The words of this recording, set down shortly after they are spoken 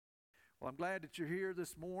Well, I'm glad that you're here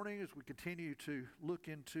this morning as we continue to look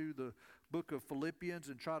into the book of Philippians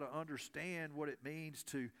and try to understand what it means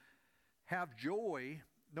to have joy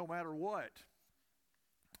no matter what.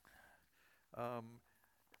 I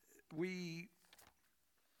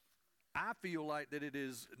feel like that it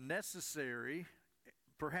is necessary,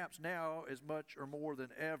 perhaps now as much or more than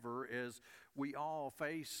ever, as we all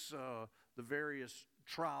face the various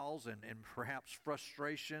trials and perhaps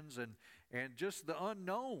frustrations and just the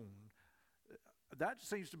unknown. That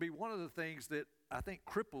seems to be one of the things that I think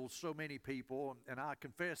cripples so many people, and I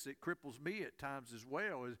confess it cripples me at times as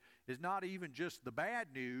well, is not even just the bad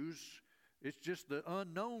news, it's just the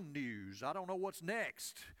unknown news. I don't know what's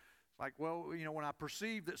next. It's like, well, when I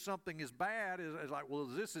perceive that something is bad, it's like, well,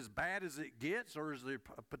 is this as bad as it gets, or is there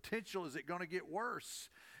a potential, is it going to get worse?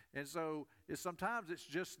 And so sometimes it's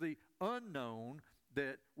just the unknown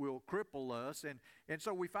that will cripple us. And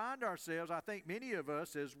so we find ourselves, I think many of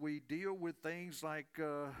us, as we deal with things like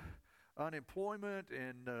unemployment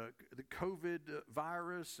and the COVID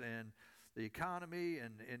virus and the economy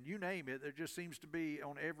and you name it, there just seems to be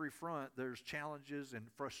on every front there's challenges and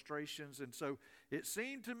frustrations. And so it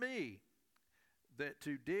seemed to me that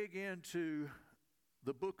to dig into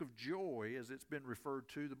the book of joy, as it's been referred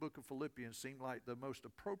to, the book of Philippians, seemed like the most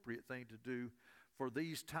appropriate thing to do for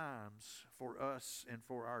these times, for us and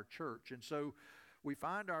for our church. And so we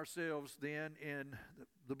find ourselves then in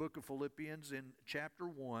the book of Philippians in chapter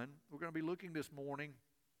 1. We're going to be looking this morning,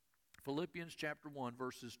 Philippians chapter 1,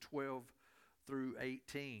 verses 12 through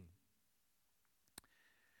 18.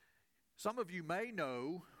 Some of you may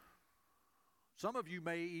know, some of you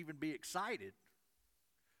may even be excited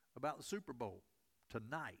about the Super Bowl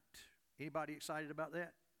tonight. Anybody excited about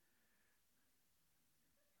that?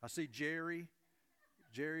 I see Jerry.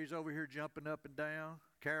 Jerry's over here jumping up and down.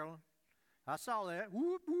 Carolyn, I saw that.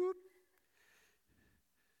 Whoop, whoop.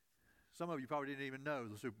 Some of you probably didn't even know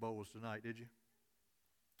the Super Bowl was tonight, did you?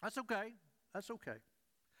 That's okay. That's okay.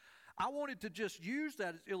 I wanted to just use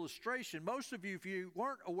that as illustration. Most of you, if you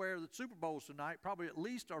weren't aware that the Super Bowl was tonight, probably at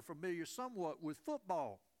least are familiar somewhat with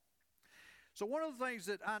football. So one of the things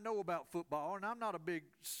that I know about football, and I'm not a big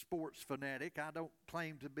sports fanatic, I don't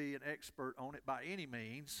claim to be an expert on it by any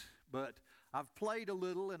means, but I've played a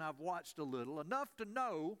little and I've watched a little, enough to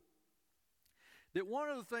know that one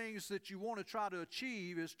of the things that you want to try to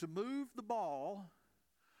achieve is to move the ball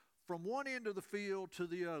from one end of the field to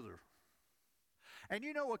the other. And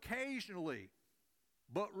occasionally,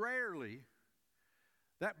 but rarely,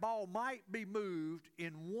 that ball might be moved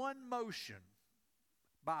in one motion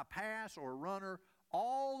by a pass or a runner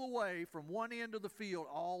all the way from one end of the field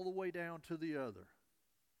all the way down to the other.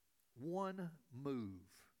 One move.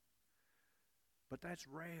 But that's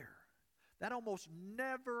rare. That almost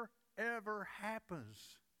never, ever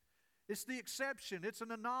happens. It's the exception. It's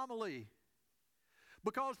an anomaly.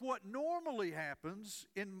 Because what normally happens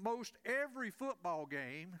in most every football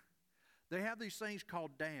game, they have these things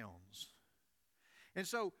called downs. And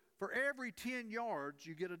so for every 10 yards,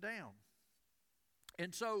 you get a down.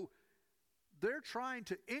 And so they're trying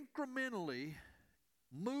to incrementally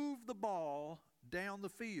move the ball down the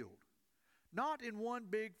field. Not in one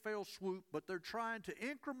big fell swoop, but they're trying to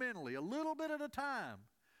incrementally, a little bit at a time,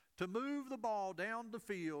 to move the ball down the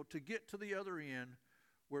field to get to the other end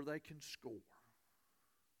where they can score.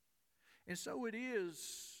 And so it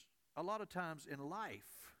is a lot of times in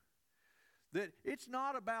life that it's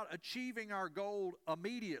not about achieving our goal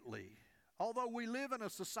immediately. Although we live in a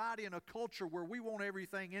society and a culture where we want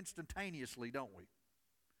everything instantaneously, don't we?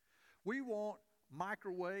 We want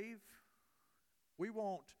microwave. We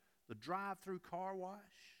want the drive-through car wash.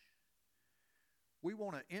 We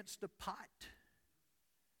want an Instapot.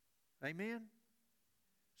 Amen?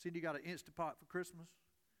 Cindy got an Instapot for Christmas?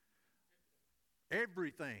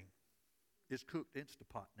 Everything is cooked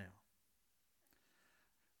Instapot now.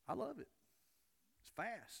 I love it. It's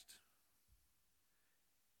fast.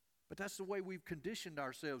 But that's the way we've conditioned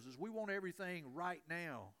ourselves, is we want everything right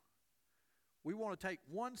now. We want to take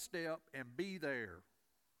one step and be there.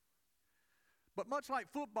 But much like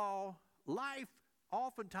football, life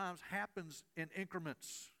oftentimes happens in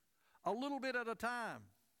increments, a little bit at a time.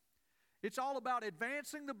 It's all about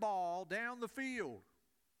advancing the ball down the field.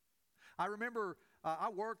 I remember I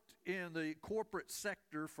worked in the corporate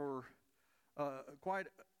sector for quite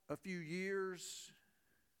a few years.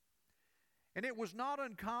 And it was not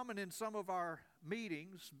uncommon in some of our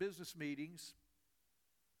meetings, business meetings,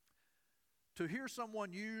 to hear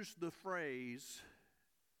someone use the phrase,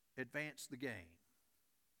 advance the game.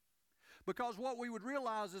 Because what we would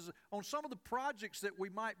realize is on some of the projects that we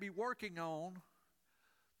might be working on,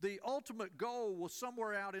 the ultimate goal was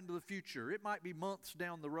somewhere out into the future. It might be months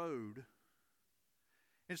down the road.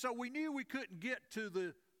 And so we knew we couldn't get to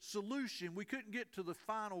the solution. We couldn't get to the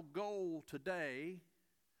final goal today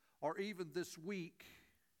or even this week.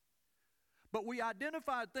 But we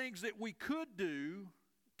identified things that we could do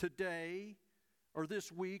today or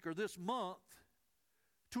this week or this month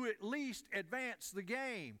to at least advance the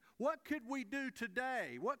game. What could we do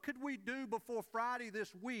today? What could we do before Friday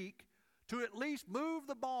this week to at least move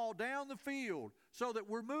the ball down the field so that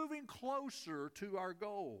we're moving closer to our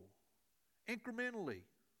goal incrementally?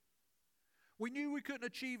 We knew we couldn't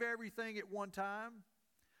achieve everything at one time,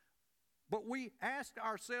 but we asked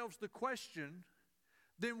ourselves the question,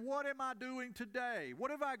 then what am I doing today?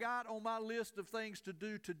 What have I got on my list of things to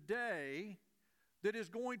do today that is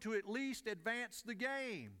going to at least advance the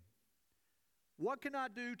game? What can I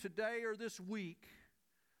do today or this week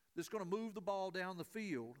that's going to move the ball down the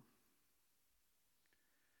field?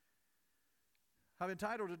 I've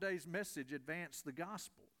entitled today's message, Advance the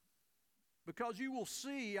Gospel. Because you will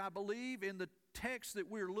see, I believe, in the text that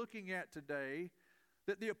we're looking at today,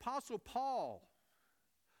 that the Apostle Paul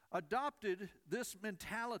adopted this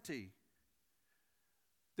mentality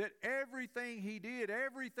that everything he did,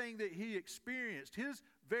 everything that he experienced, his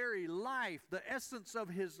very life, the essence of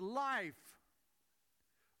his life,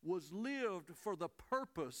 was lived for the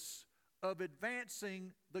purpose of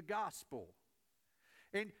advancing the gospel.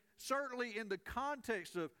 And certainly in the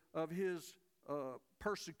context of his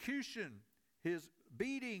persecution, his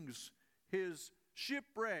beatings, his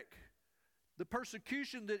shipwreck, the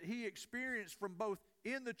persecution that he experienced from both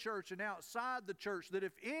in the church and outside the church, that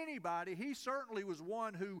if anybody, he certainly was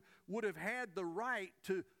one who would have had the right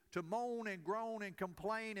to moan and groan and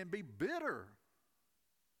complain and be bitter.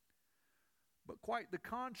 But quite the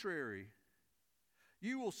contrary.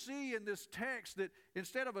 You will see in this text that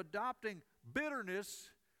instead of adopting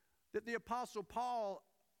bitterness, that the Apostle Paul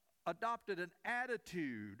adopted an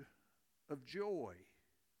attitude of joy,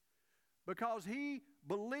 because he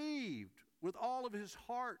believed with all of his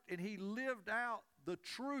heart and he lived out the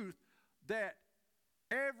truth that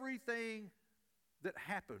everything that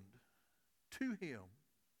happened to him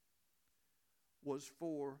was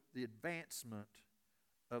for the advancement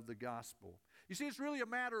of the gospel. You see, it's really a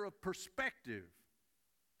matter of perspective.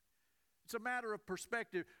 It's a matter of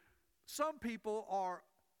perspective. Some people are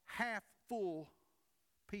half full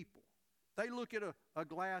people. They look at a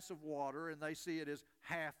glass of water and they see it as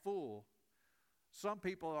half full. Some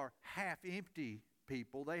people are half empty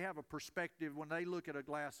people. They have a perspective when they look at a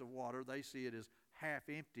glass of water, they see it as half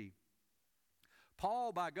empty.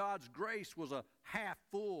 Paul, by God's grace, was a half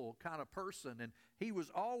full kind of person, and he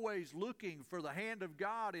was always looking for the hand of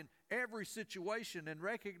God in every situation and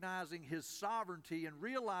recognizing his sovereignty and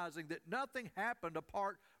realizing that nothing happened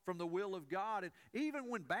apart from the will of God. And even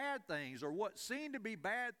when bad things or what seemed to be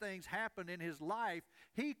bad things happened in his life,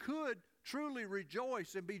 he could truly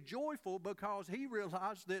rejoice and be joyful because he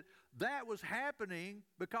realized that that was happening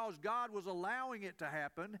because God was allowing it to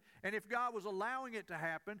happen. And if God was allowing it to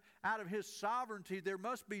happen out of his sovereignty, there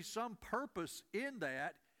must be some purpose in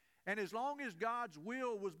that. And as long as God's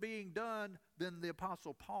will was being done, then the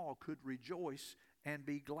Apostle Paul could rejoice and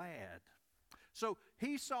be glad. So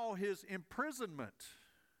he saw his imprisonment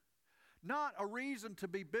not a reason to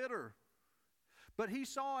be bitter, but he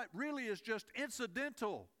saw it really as just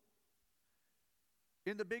incidental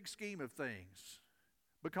in the big scheme of things,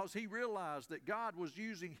 because he realized that God was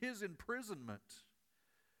using his imprisonment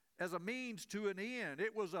as a means to an end.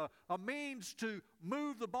 It was a means to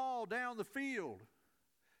move the ball down the field.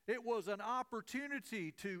 It was an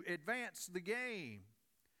opportunity to advance the game.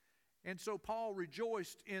 And so Paul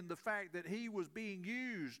rejoiced in the fact that he was being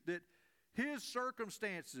used, that his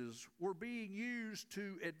circumstances were being used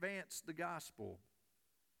to advance the gospel.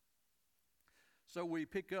 So we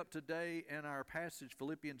pick up today in our passage,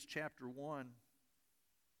 Philippians chapter 1.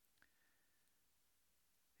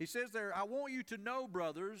 He says there, I want you to know,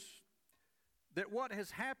 brothers, that what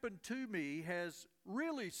has happened to me has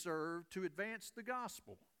really served to advance the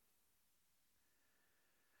gospel,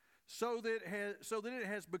 so that it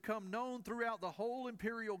has become known throughout the whole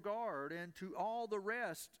imperial guard and to all the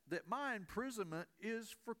rest that my imprisonment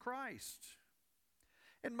is for Christ.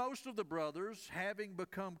 And most of the brothers, having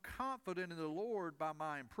become confident in the Lord by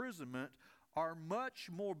my imprisonment, are much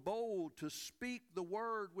more bold to speak the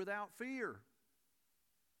word without fear.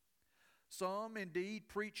 Some indeed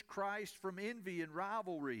preach Christ from envy and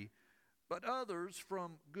rivalry, but others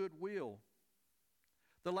from goodwill.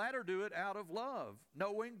 The latter do it out of love,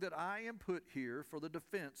 knowing that I am put here for the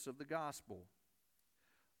defense of the gospel.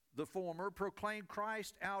 The former proclaim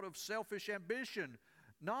Christ out of selfish ambition,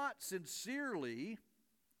 not sincerely,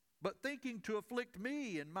 but thinking to afflict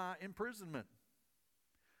me in my imprisonment.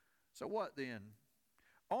 So what then?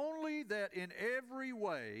 Only that in every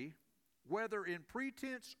way, whether in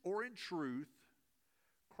pretense or in truth,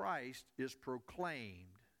 Christ is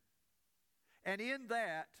proclaimed. And in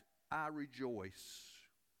that I rejoice.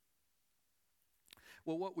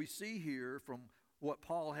 Well, what we see here from what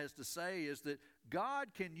Paul has to say is that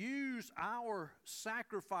God can use our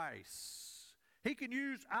sacrifice. He can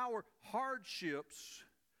use our hardships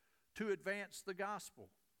to advance the gospel.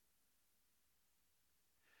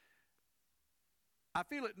 I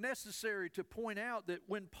feel it necessary to point out that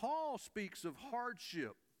when Paul speaks of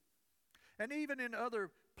hardship, and even in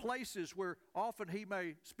other places where often he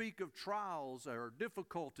may speak of trials or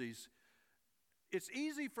difficulties, it's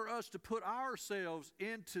easy for us to put ourselves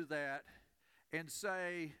into that and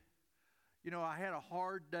say, I had a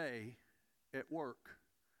hard day at work.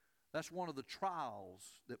 That's one of the trials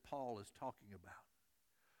that Paul is talking about.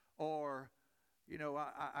 Or,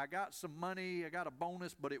 I got some money, I got a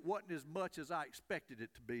bonus, but it wasn't as much as I expected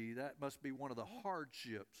it to be. That must be one of the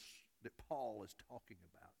hardships that Paul is talking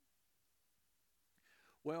about.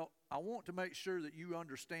 Well, I want to make sure that you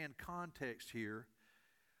understand context here,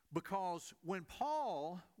 because when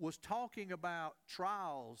Paul was talking about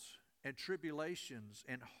trials and tribulations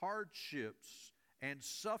and hardships and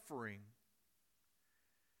suffering,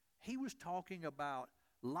 he was talking about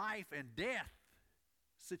life and death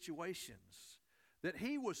situations. That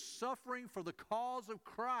he was suffering for the cause of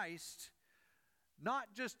Christ,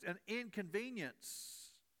 not just an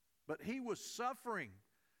inconvenience, but he was suffering.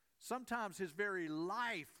 Sometimes his very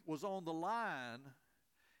life was on the line.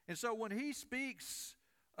 And so when he speaks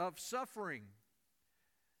of suffering,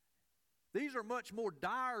 these are much more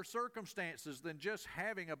dire circumstances than just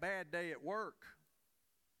having a bad day at work.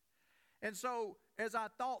 And so as I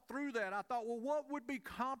thought through that, I thought, well, what would be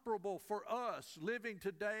comparable for us living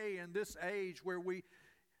today in this age where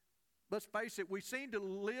let's face it, we seem to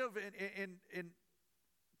live in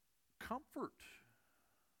comfort.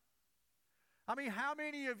 I mean, how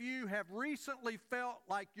many of you have recently felt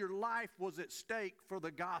like your life was at stake for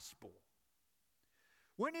the gospel?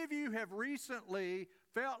 When of you have recently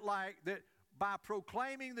felt like that by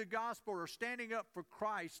proclaiming the gospel or standing up for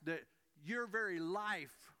Christ that your very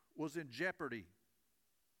life was in jeopardy?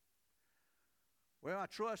 Well, I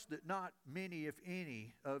trust that not many, if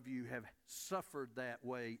any, of you have suffered that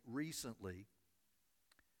way recently.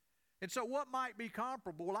 And so what might be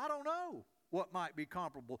comparable? Well, I don't know what might be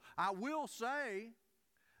comparable. I will say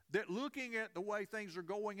that looking at the way things are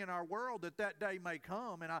going in our world, that day may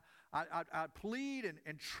come, and I plead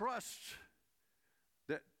and trust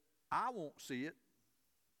that I won't see it.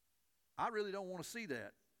 I really don't want to see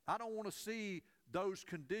that. I don't want to see those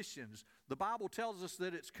conditions. The Bible tells us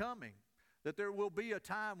that it's coming, that there will be a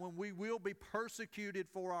time when we will be persecuted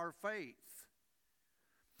for our faith.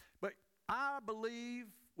 But I believe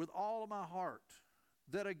with all of my heart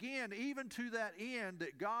that again, even to that end,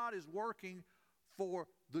 that God is working for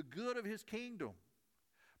the good of His kingdom.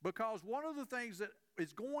 Because one of the things that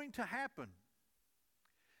is going to happen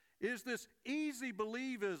is this easy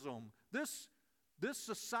believism, this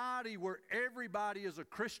society where everybody is a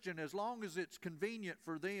Christian as long as it's convenient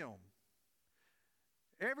for them.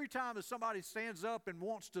 Every time that somebody stands up and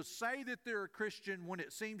wants to say that they're a Christian when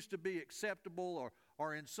it seems to be acceptable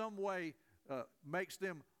or in some way makes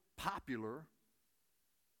them popular,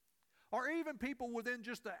 or even people within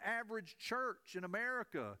just the average church in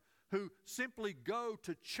America who simply go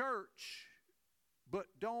to church but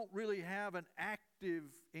don't really have an active,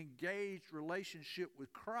 engaged relationship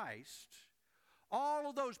with Christ. All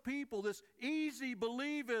of those people, this easy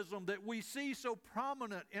believism that we see so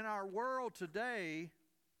prominent in our world today,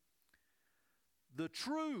 the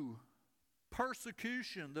true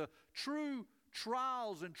persecution, the true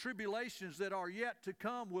trials and tribulations that are yet to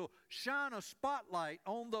come will shine a spotlight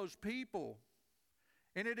on those people.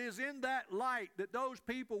 And it is in that light that those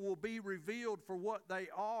people will be revealed for what they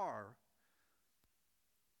are.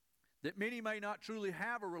 That many may not truly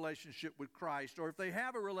have a relationship with Christ, or if they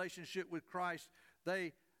have a relationship with Christ,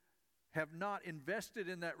 they have not invested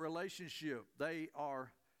in that relationship. They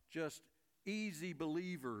are just easy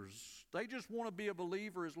believers. They just want to be a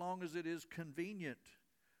believer as long as it is convenient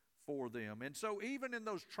for them. And so even in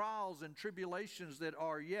those trials and tribulations that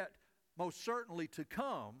are yet most certainly to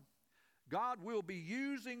come, God will be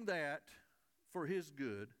using that for His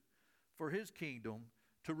good, for His kingdom,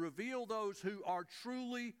 to reveal those who are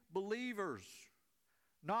truly believers,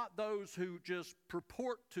 not those who just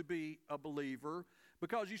purport to be a believer.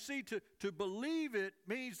 Because you see, to believe it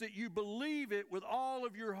means that you believe it with all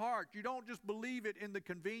of your heart. You don't just believe it in the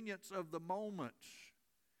convenience of the moment.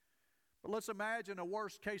 But let's imagine a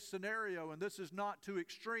worst case scenario, and this is not too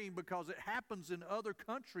extreme because it happens in other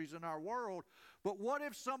countries in our world. But what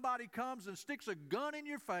if somebody comes and sticks a gun in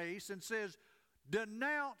your face and says,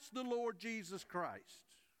 denounce the Lord Jesus Christ?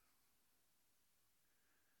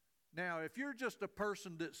 Now, if you're just a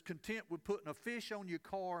person that's content with putting a fish on your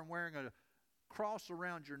car and wearing a cross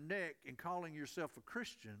around your neck and calling yourself a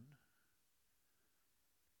Christian,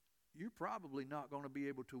 you're probably not going to be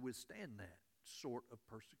able to withstand that sort of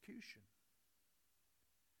persecution.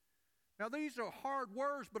 Now, these are hard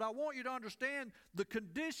words, but I want you to understand the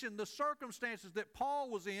condition, the circumstances that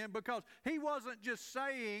Paul was in, because he wasn't just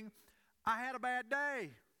saying, I had a bad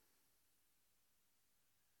day.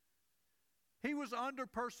 He was under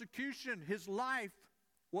persecution. His life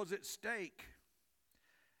was at stake.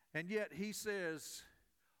 And yet he says,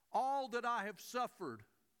 all that I have suffered,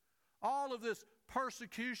 all of this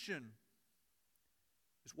persecution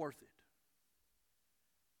is worth it.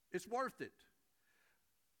 It's worth it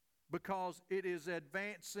because it is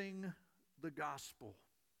advancing the gospel.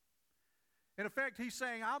 In effect, he's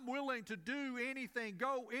saying, I'm willing to do anything,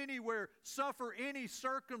 go anywhere, suffer any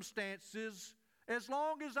circumstances, as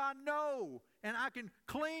long as I know and I can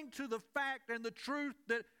cling to the fact and the truth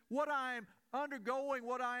that what I am undergoing,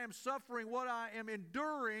 what I am suffering, what I am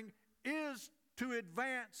enduring is to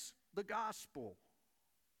advance the gospel.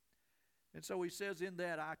 And so he says, in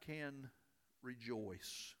that I can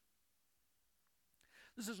rejoice.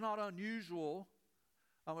 This is not unusual.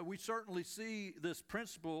 We certainly see this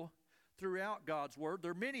principle throughout God's Word.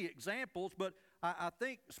 There are many examples, but I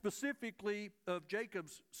think specifically of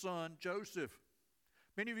Jacob's son, Joseph.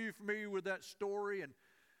 Many of you are familiar with that story, and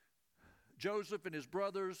Joseph and his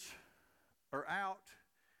brothers are out,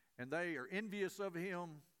 and they are envious of him,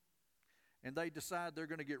 and they decide they're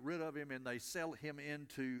going to get rid of him, and they sell him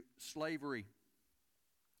into slavery.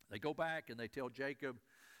 They go back and they tell Jacob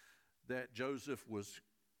that Joseph was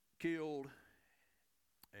killed,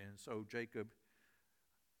 and so Jacob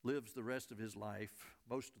lives the rest of his life,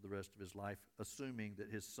 most of the rest of his life, assuming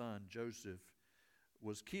that his son Joseph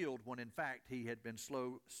was killed when in fact he had been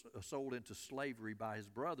sold into slavery by his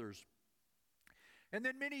brothers. And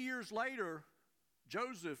then many years later,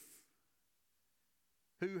 Joseph,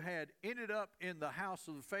 who had ended up in the house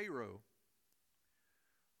of the Pharaoh,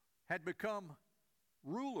 had become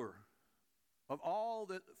ruler of all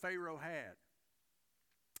that Pharaoh had.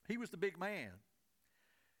 He was the big man.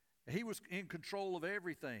 He was in control of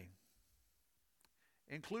everything,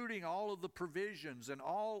 including all of the provisions and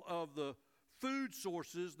all of the food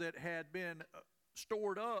sources that had been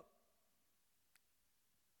stored up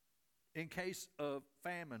in case of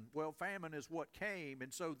famine. Well, famine is what came,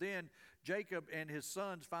 and so then Jacob and his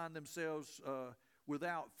sons find themselves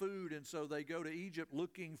without food, and so they go to Egypt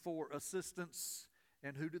looking for assistance.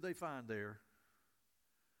 And who do they find there?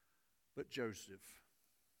 But Joseph.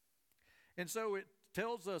 And so it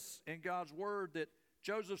tells us in God's Word that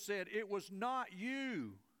Joseph said, it was not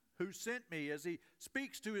you who sent me, as he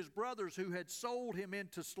speaks to his brothers who had sold him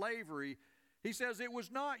into slavery. He says, it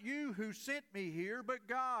was not you who sent me here, but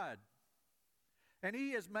God. And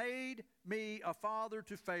he has made me a father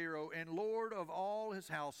to Pharaoh and Lord of all his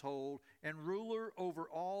household and ruler over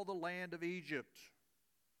all the land of Egypt.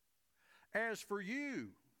 As for you,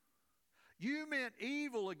 you meant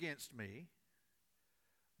evil against me,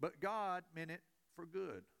 but God meant it for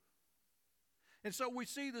good. And so we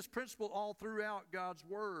see this principle all throughout God's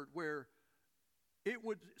Word, where it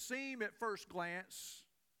would seem at first glance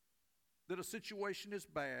that a situation is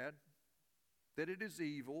bad, that it is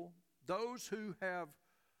evil. Those who have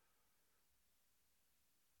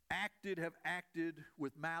acted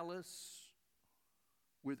with malice,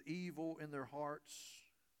 with evil in their hearts,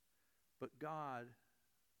 but God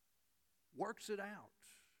works it out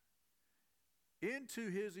into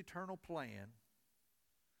his eternal plan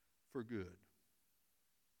for good.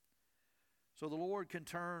 So the Lord can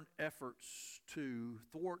turn efforts to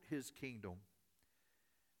thwart his kingdom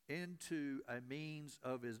into a means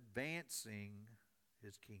of advancing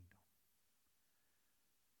his kingdom.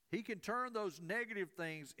 He can turn those negative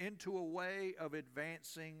things into a way of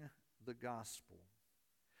advancing the gospel.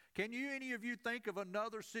 Can any of you think of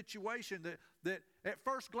another situation that at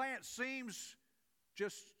first glance seems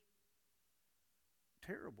just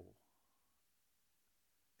terrible,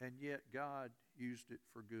 and yet God used it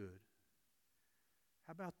for good?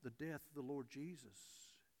 How about the death of the Lord Jesus?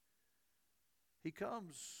 He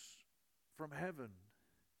comes from heaven,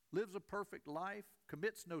 lives a perfect life,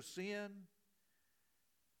 commits no sin,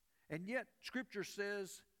 and yet Scripture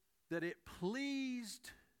says that it pleased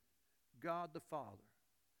God the Father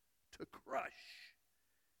to crush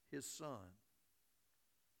his Son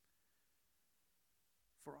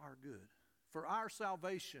for our good. for our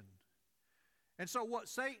salvation. And so what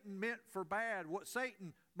Satan meant for bad, what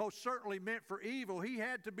Satan most certainly meant for evil, he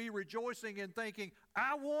had to be rejoicing and thinking,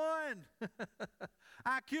 I won.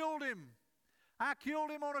 I killed him. I killed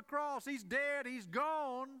him on a cross. He's dead. He's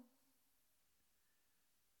gone.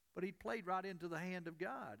 But he played right into the hand of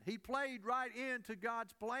God. He played right into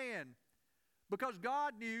God's plan, because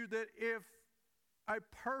God knew that if a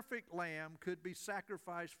perfect lamb could be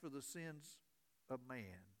sacrificed for the sins of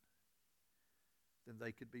man, then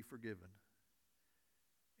they could be forgiven.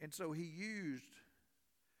 And so he used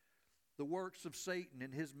the works of Satan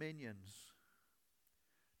and his minions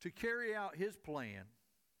to carry out his plan,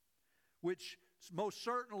 which most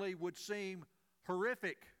certainly would seem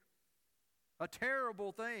horrific, a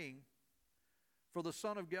terrible thing for the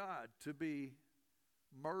Son of God to be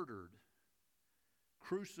murdered,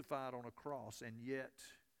 crucified on a cross, and yet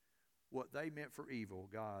what they meant for evil,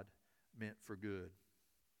 God meant for good.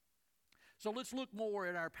 So let's look more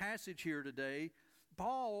at our passage here today.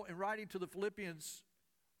 Paul, in writing to the Philippians,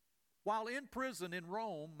 while in prison in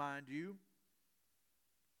Rome, mind you,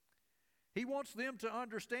 he wants them to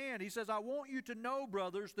understand. He says, I want you to know,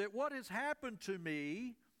 brothers, that what has happened to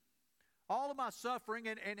me, all of my suffering,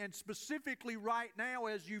 and specifically right now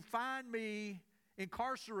as you find me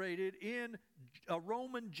incarcerated in a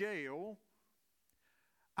Roman jail,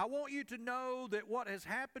 I want you to know that what has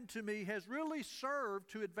happened to me has really served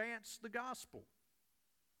to advance the gospel.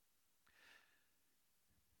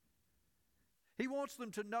 He wants them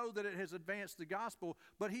to know that it has advanced the gospel,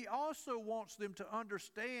 but he also wants them to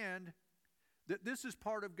understand that this is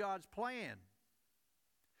part of God's plan.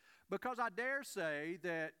 Because I dare say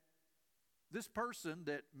that this person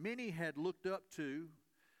that many had looked up to,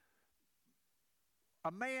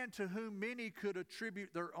 a man to whom many could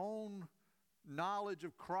attribute their own knowledge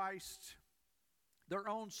of Christ, their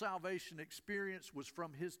own salvation experience was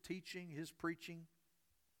from his teaching, his preaching.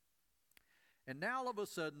 And now all of a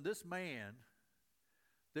sudden, this man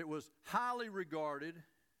that was highly regarded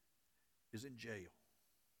is in jail.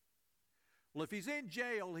 Well, if he's in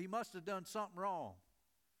jail, he must have done something wrong.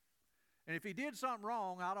 And if he did something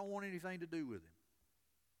wrong, I don't want anything to do with him.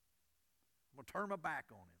 I'm going to turn my back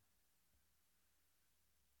on him.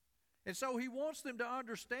 And so he wants them to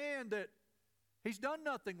understand that he's done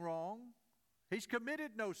nothing wrong. He's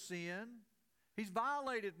committed no sin. He's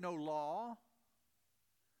violated no law.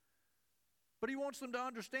 But he wants them to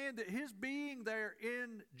understand that his being there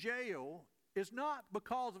in jail is not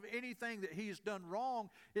because of anything that he has done wrong.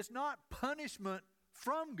 It's not punishment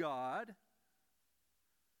from God,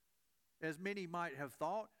 as many might have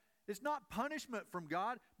thought. It's not punishment from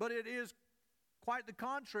God, but it is quite the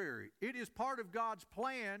contrary. It is part of God's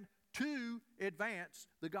plan to advance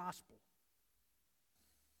the gospel.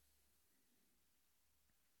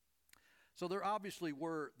 So there obviously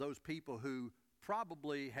were those people who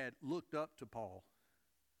probably had looked up to Paul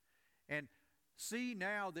and see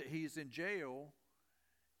now that he's in jail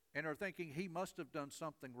and are thinking he must have done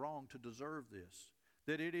something wrong to deserve this,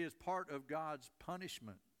 that it is part of God's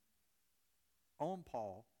punishment on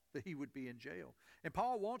Paul that he would be in jail. And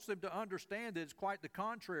Paul wants them to understand that it's quite the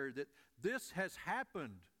contrary, that this has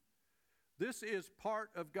happened. This is part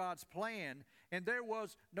of God's plan. And there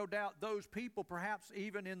was no doubt those people, perhaps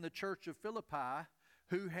even in the church of Philippi,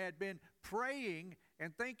 who had been praying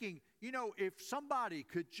and thinking, you know, if somebody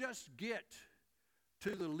could just get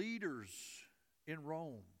to the leaders in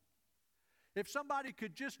Rome, if somebody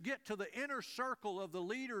could just get to the inner circle of the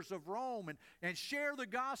leaders of Rome and share the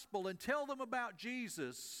gospel and tell them about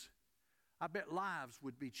Jesus, I bet lives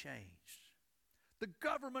would be changed. The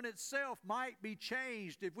government itself might be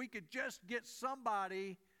changed if we could just get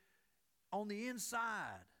somebody on the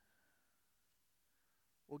inside.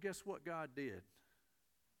 Well, guess what God did?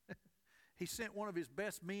 He sent one of his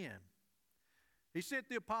best men. He sent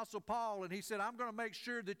the Apostle Paul, and he said, I'm going to make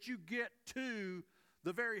sure that you get to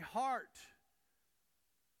the very heart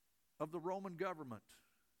of the Roman government.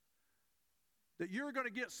 That you're going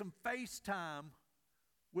to get some face time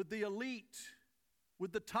with the elite,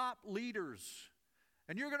 with the top leaders.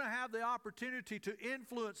 And you're going to have the opportunity to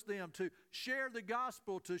influence them, to share the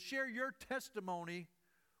gospel, to share your testimony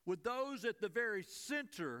with those at the very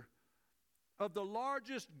center of the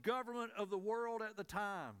largest government of the world at the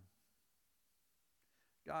time.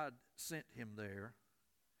 God sent him there.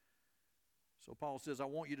 So Paul says, I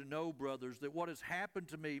want you to know, brothers, that what has happened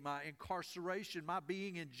to me, my incarceration, my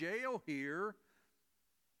being in jail here,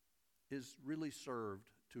 is really served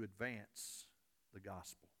to advance the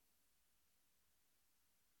gospel.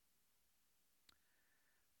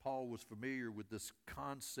 Paul was familiar with this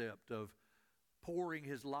concept of pouring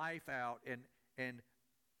his life out and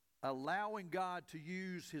allowing God to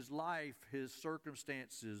use his life, his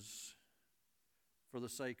circumstances, for the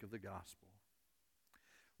sake of the gospel.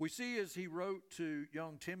 We see as he wrote to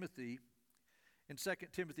young Timothy in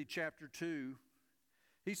 2 Timothy chapter 2,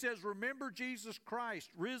 he says, "Remember Jesus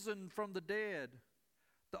Christ, risen from the dead,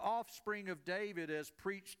 the offspring of David, as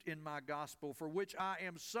preached in my gospel, for which I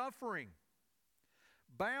am suffering,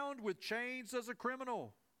 bound with chains as a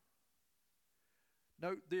criminal."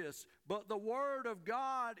 Note this, "But the word of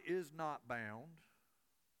God is not bound."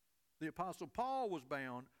 The Apostle Paul was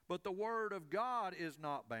bound, but the word of God is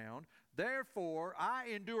not bound. "Therefore, I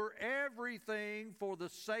endure everything for the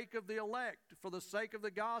sake of the elect, for the sake of the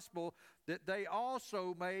gospel, that they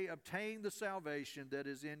also may obtain the salvation that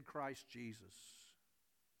is in Christ Jesus."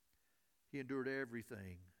 He endured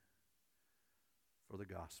everything for the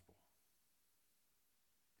gospel.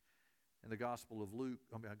 In the Gospel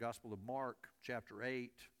of Mark, chapter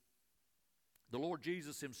 8, the Lord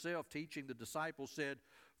Jesus himself, teaching the disciples, said,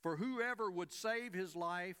 "For whoever would save his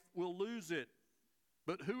life will lose it,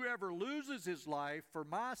 but whoever loses his life for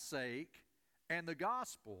my sake and the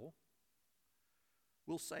gospel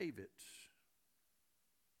will save it."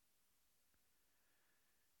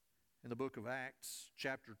 In the book of Acts,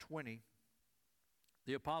 chapter 20,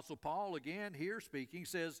 the Apostle Paul, again here speaking,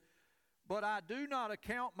 says, "But I do not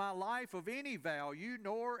account my life of any value,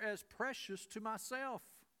 nor as precious to myself,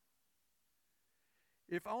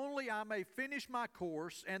 if only I may finish my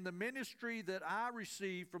course and the ministry that I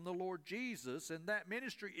received from the Lord Jesus." And that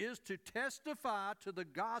ministry is to testify to the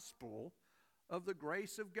gospel of the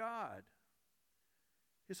grace of God.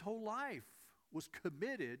 His whole life was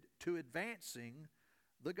committed to advancing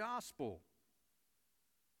the gospel.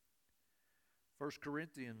 1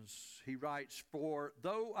 Corinthians, he writes, "For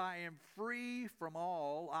though I am free from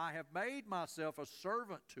all, I have made myself a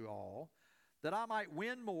servant to all, that I might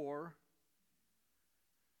win more.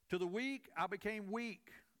 To the weak I became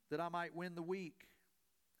weak, that I might win the weak.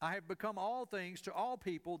 I have become all things to all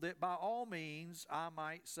people, that by all means I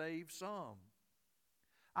might save some.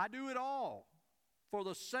 I do it all for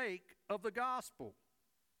the sake of the gospel."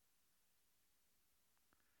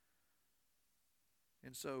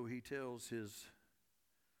 And so he tells his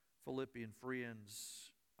Philippian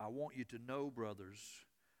friends, "I want you to know, brothers,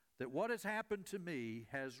 that what has happened to me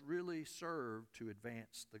has really served to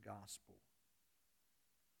advance the gospel."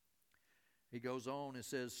 He goes on and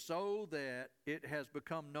says, "So that it has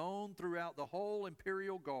become known throughout the whole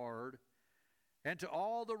imperial guard and to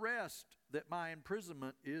all the rest that my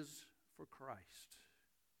imprisonment is for Christ."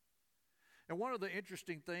 And one of the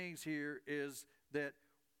interesting things here is that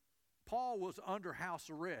Paul was under house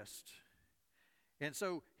arrest. And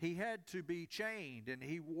so he had to be chained, and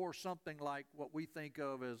he wore something like what we think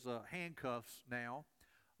of as handcuffs now.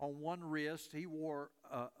 On one wrist, he wore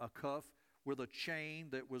a cuff with a chain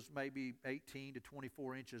that was maybe 18 to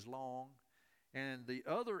 24 inches long, and the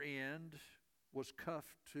other end was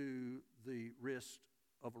cuffed to the wrist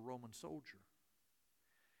of a Roman soldier.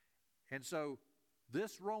 And so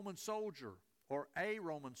this Roman soldier, or a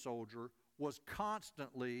Roman soldier, was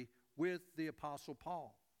constantly with the Apostle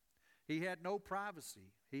Paul. He had no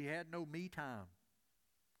privacy. He had no me time.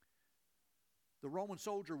 The Roman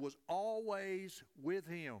soldier was always with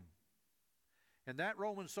him. And that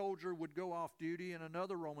Roman soldier would go off duty, and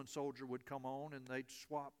another Roman soldier would come on, and they'd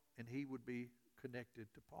swap, and he would be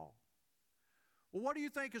connected to Paul. Well, what do you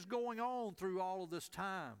think is going on through all of this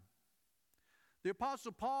time? The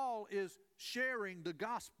Apostle Paul is sharing the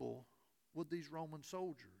gospel with these Roman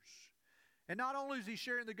soldiers. And not only is he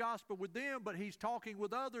sharing the gospel with them, but he's talking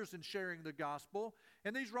with others and sharing the gospel.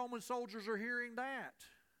 And these Roman soldiers are hearing that.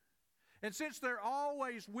 And since they're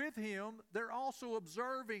always with him, they're also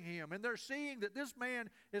observing him. And they're seeing that this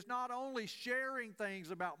man is not only sharing things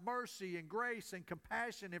about mercy and grace and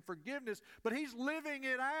compassion and forgiveness, but he's living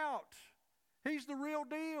it out. He's the real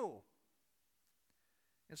deal.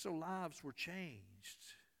 And so lives were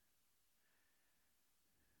changed,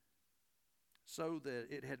 so that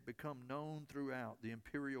it had become known throughout the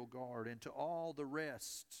imperial guard and to all the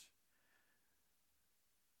rest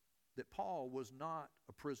that Paul was not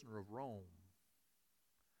a prisoner of Rome,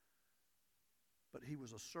 but he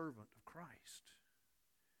was a servant of Christ.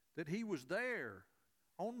 That he was there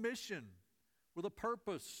on mission with a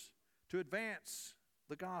purpose to advance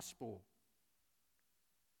the gospel.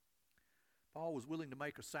 Paul was willing to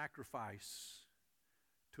make a sacrifice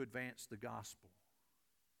to advance the gospel.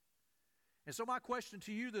 And so my question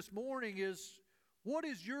to you this morning is, what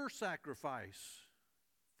is your sacrifice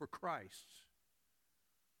for Christ?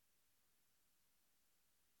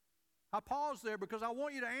 I pause there because I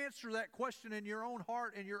want you to answer that question in your own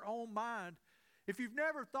heart and your own mind. If you've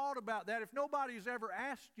never thought about that, if nobody's ever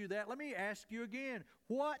asked you that, let me ask you again.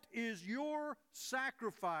 What is your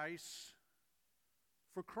sacrifice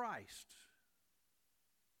for Christ?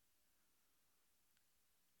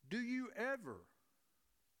 Do you ever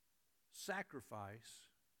sacrifice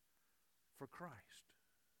for Christ?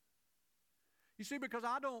 You see, because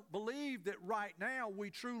I don't believe that right now we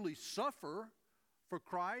truly suffer for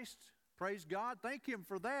Christ. Praise God. Thank Him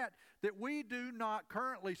for that. That we do not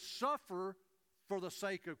currently suffer for the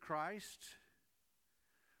sake of Christ.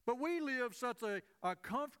 But we live such a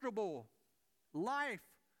comfortable life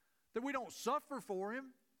that we don't suffer for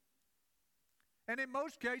Him. And in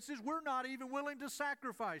most cases, we're not even willing to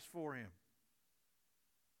sacrifice for Him.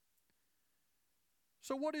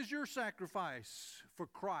 So what is your sacrifice for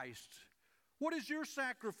Christ? What is your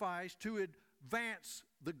sacrifice to advance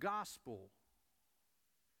the gospel?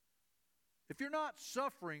 If you're not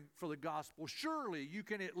suffering for the gospel, surely you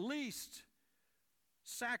can at least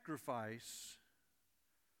sacrifice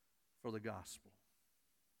for the gospel.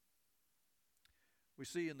 We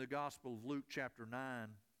see in the Gospel of Luke chapter 9,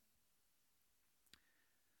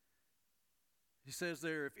 he says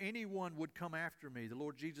there, if anyone would come after me, the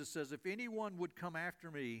Lord Jesus says, if anyone would come after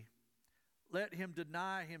me, let him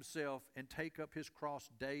deny himself and take up his cross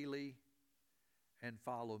daily and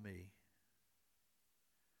follow me.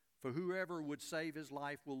 For whoever would save his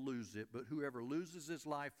life will lose it, but whoever loses his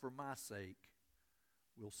life for my sake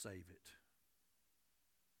will save it.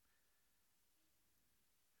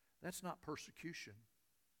 That's not persecution.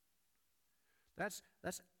 That's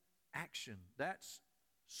action. That's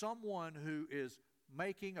someone who is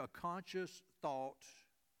making a conscious thought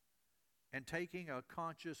and taking a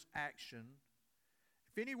conscious action.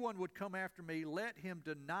 If anyone would come after me, let him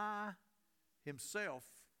deny himself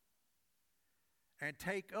and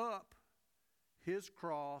take up his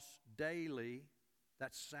cross daily,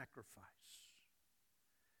 that's sacrifice,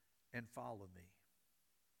 and follow me.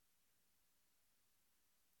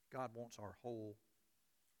 God wants our whole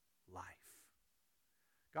life.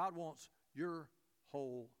 God wants your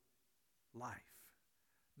whole life.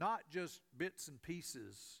 Not just bits and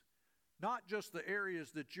pieces. Not just the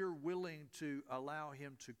areas that you're willing to allow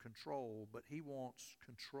Him to control, but He wants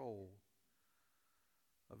control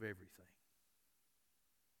of everything.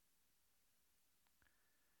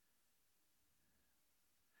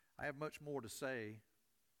 I have much more to say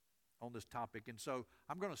on this topic, and so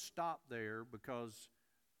I'm going to stop there because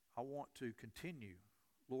I want to continue.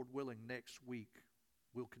 Lord willing, next week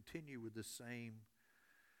we'll continue with the same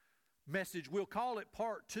message. We'll call it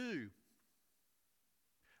part 2.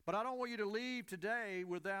 But I don't want you to leave today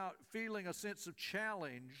without feeling a sense of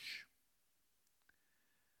challenge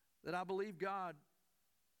that I believe God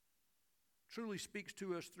truly speaks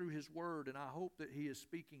to us through His Word, and I hope that He is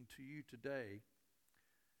speaking to you today.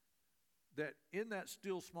 That in that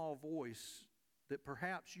still small voice, that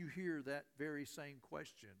perhaps you hear that very same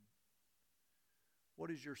question. What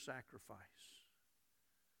is your sacrifice?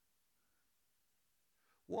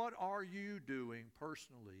 What are you doing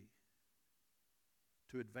personally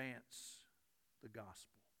to advance the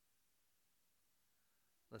gospel?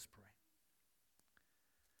 Let's pray.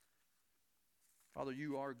 Father,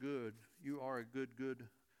 you are good. You are a good, good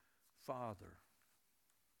Father.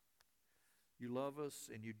 You love us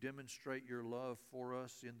and you demonstrate your love for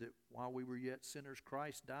us in that while we were yet sinners,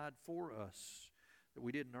 Christ died for us. That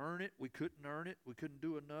we didn't earn it, we couldn't earn it, we couldn't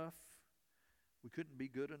do enough, we couldn't be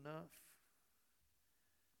good enough.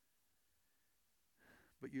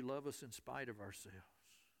 But you love us in spite of ourselves.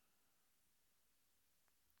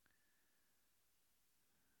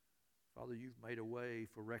 Father, you've made a way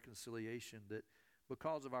for reconciliation that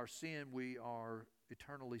because of our sin we are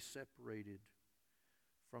eternally separated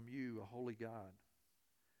from you, a holy God.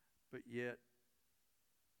 But yet,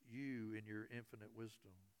 you in your infinite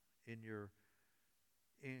wisdom, in your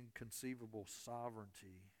inconceivable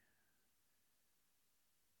sovereignty,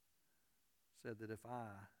 said that if I,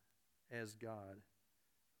 as God,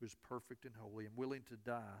 who is perfect and holy, am willing to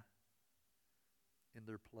die in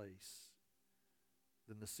their place,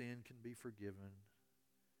 then the sin can be forgiven.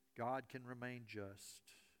 God can remain just.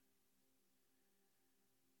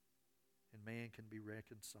 And man can be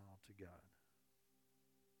reconciled to God.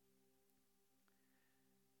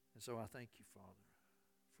 And so I thank you, Father,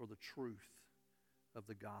 for the truth of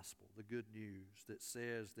the gospel, the good news that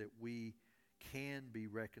says that we can be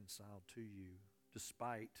reconciled to you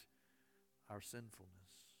despite our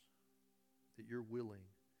sinfulness, that you're willing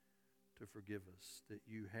to forgive us, that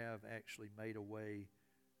you have actually made a way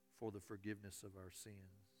for the forgiveness of our sins.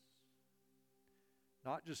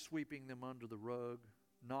 Not just sweeping them under the rug,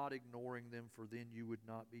 not ignoring them, for then you would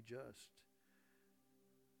not be just.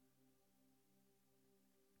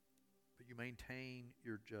 You maintain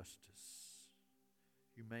your justice.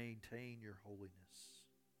 You maintain your holiness.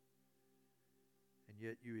 And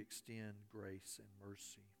yet you extend grace and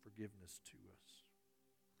mercy, forgiveness to us.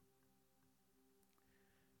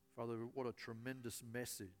 Father, what a tremendous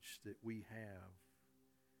message that we have,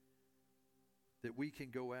 that we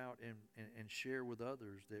can go out and share with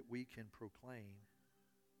others, that we can proclaim.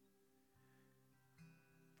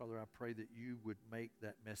 Father, I pray that you would make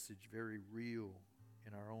that message very real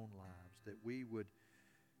in our own lives, that we would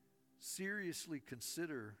seriously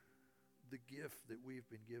consider the gift that we've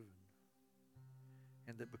been given,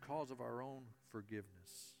 and that because of our own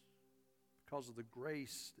forgiveness, because of the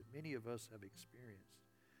grace that many of us have experienced,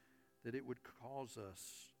 that it would cause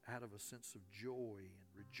us, out of a sense of joy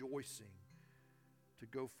and rejoicing, to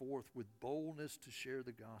go forth with boldness to share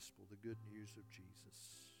the gospel, the good news of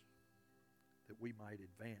Jesus, that we might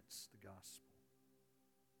advance the gospel.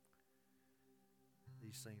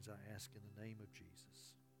 These things I ask in the name of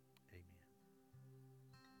Jesus. Amen.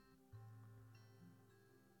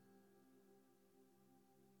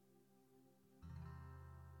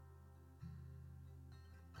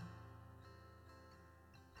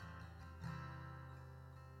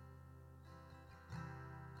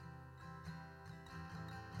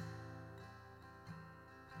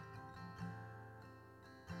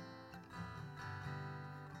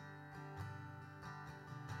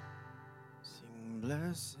 Sing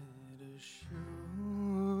blessed assurance,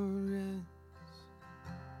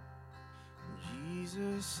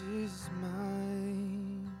 Jesus is mine.